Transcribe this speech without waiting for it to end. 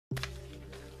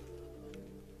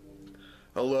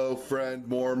Hello friend,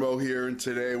 Mormo here, and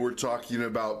today we're talking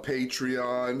about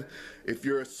Patreon. If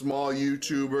you're a small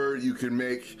YouTuber, you can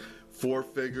make 4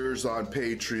 figures on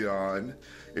Patreon.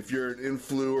 If you're an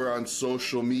influencer on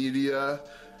social media,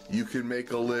 you can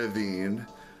make a living.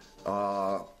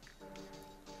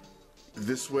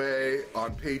 This way,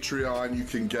 on Patreon, you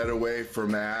can get away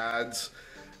from ads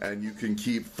and you can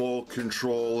keep full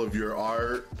control of your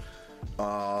art.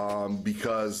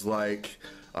 Because like,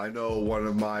 I know one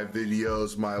of my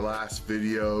videos, my last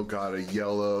video got a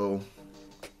yellow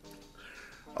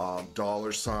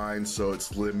 $, so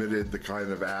it's limited the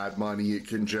kind of ad money it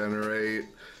can generate.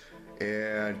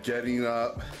 And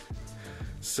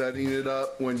setting it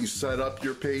up, when you set up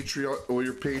your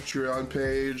Patreon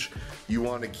page, you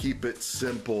want to keep it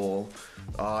simple.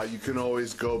 You can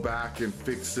always go back and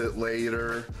fix it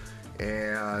later,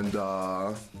 and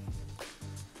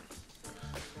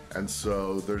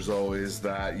so there's always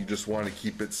that. You just want to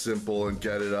keep it simple and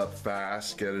get it up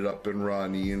fast, get it up and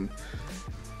running.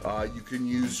 You can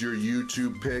use your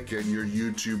YouTube pic and your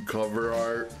YouTube cover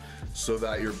art so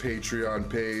that your Patreon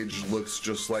page looks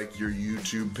just like your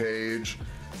YouTube page,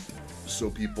 so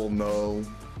people know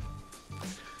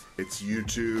it's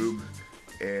YouTube.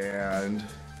 And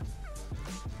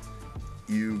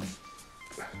you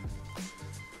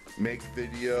make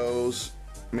videos.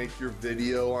 Make your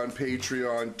video on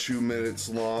Patreon 2 minutes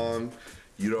long.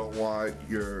 You don't want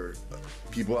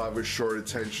people have a short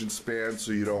attention span,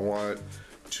 so you don't want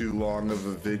too long of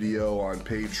a video on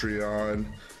Patreon.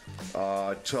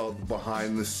 Tell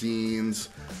behind the scenes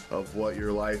of what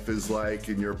your life is like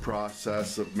and your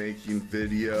process of making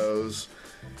videos.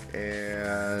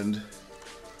 And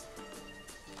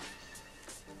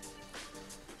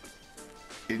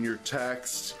in your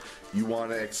text, you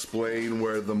want to explain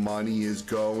where the money is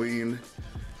going,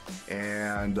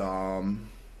 and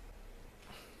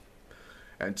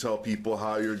tell people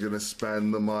how you're going to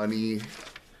spend the money,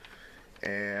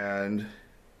 and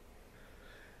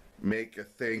make a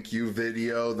thank you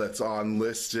video that's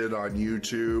unlisted on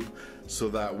YouTube, so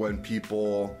that when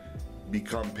people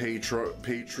become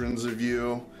patrons of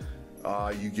you,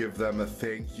 you give them a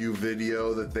thank you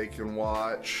video that they can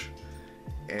watch.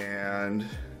 And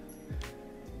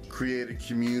create a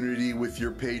community with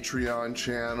your Patreon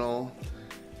channel,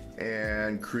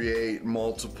 and create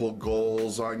multiple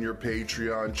goals on your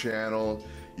Patreon channel.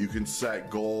 You can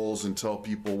set goals and tell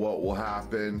people what will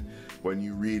happen when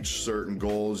you reach certain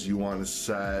goals. You want to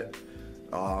set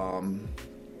some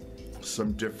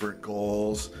different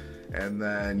goals, and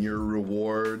then your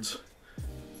rewards,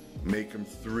 make them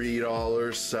 $3,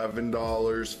 $7,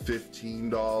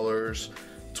 $15,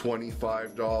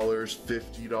 $25,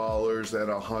 $50, and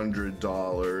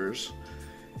 $100.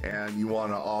 And you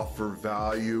want to offer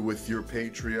value with your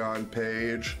Patreon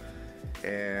page,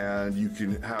 and you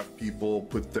can have people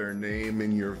put their name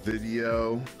in your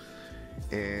video.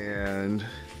 And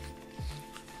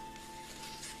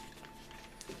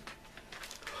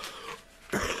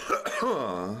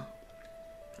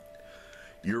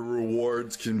your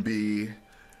rewards can be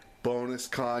bonus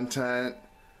content,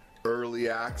 early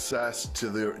access to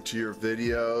your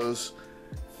videos,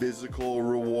 physical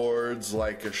rewards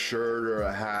like a shirt or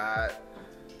a hat.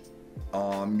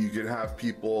 You can have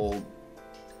people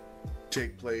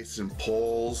take place in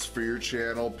polls for your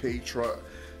channel,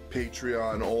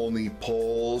 Patreon only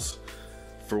polls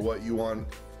for what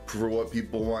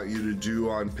people want you to do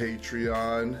on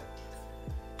Patreon.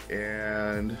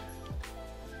 And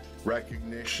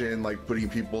recognition, like putting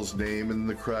people's name in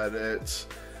the credits,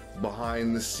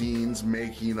 behind the scenes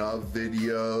making of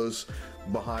videos,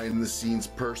 behind the scenes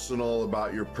personal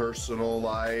about your personal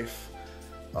life,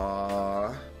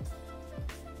 a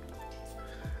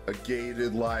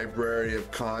gated library of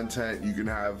content. You can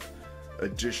have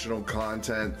additional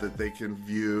content that they can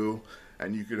view,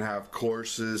 and you can have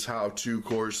courses, how-to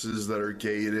courses that are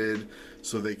gated,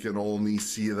 so they can only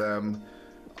see them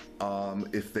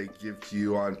if they give to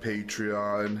you on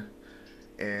Patreon.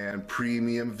 And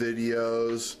premium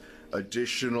videos,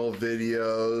 additional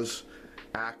videos,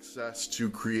 access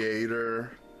to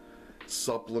creator,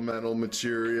 supplemental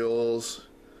materials,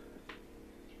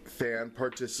 fan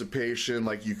participation,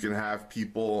 like you can have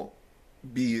people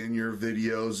be in your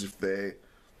videos if they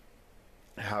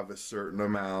have a certain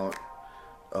amount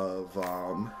of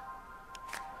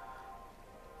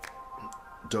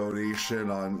donation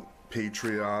on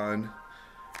Patreon.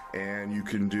 And you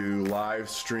can do live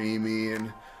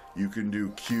streaming, you can do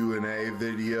Q&A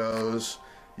videos,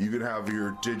 you can have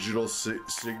your digital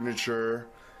signature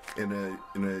in a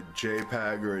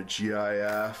JPEG or a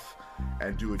GIF,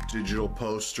 and do a digital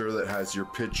poster that has your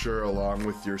picture along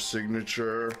with your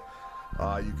signature.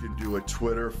 You can do a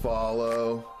Twitter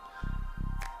follow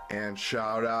and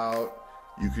shout out.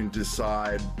 You can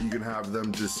have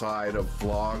them decide a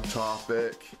vlog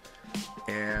topic,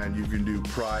 and you can do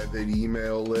private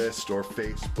email list or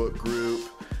Facebook group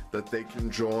that they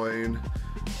can join.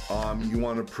 You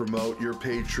want to promote your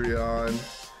Patreon,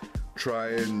 try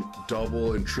and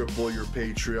double and triple your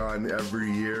Patreon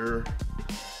every year.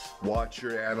 Watch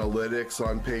your analytics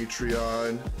on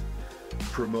Patreon.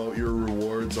 Promote your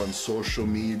rewards on social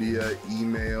media,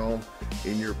 email,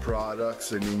 in your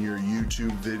products, and in your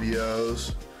YouTube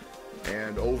videos.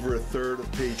 And over a third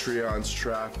of Patreon's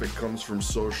traffic comes from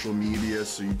social media,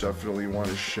 so you definitely want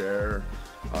to share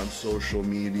on social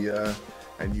media,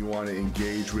 and you want to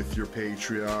engage with your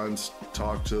Patreons,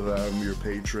 talk to them, your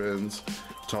patrons,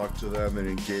 talk to them and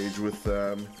engage with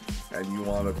them, and you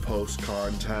want to post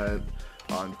content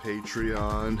on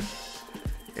Patreon.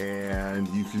 And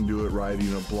you can do it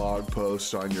writing a blog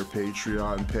post on your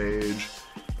Patreon page.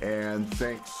 And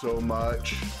thanks so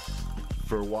much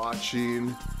for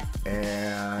watching,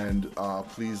 and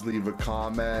please leave a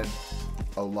comment,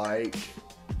 a like,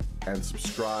 and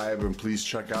subscribe, and please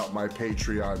check out my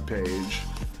Patreon page.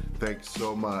 Thanks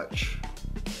so much.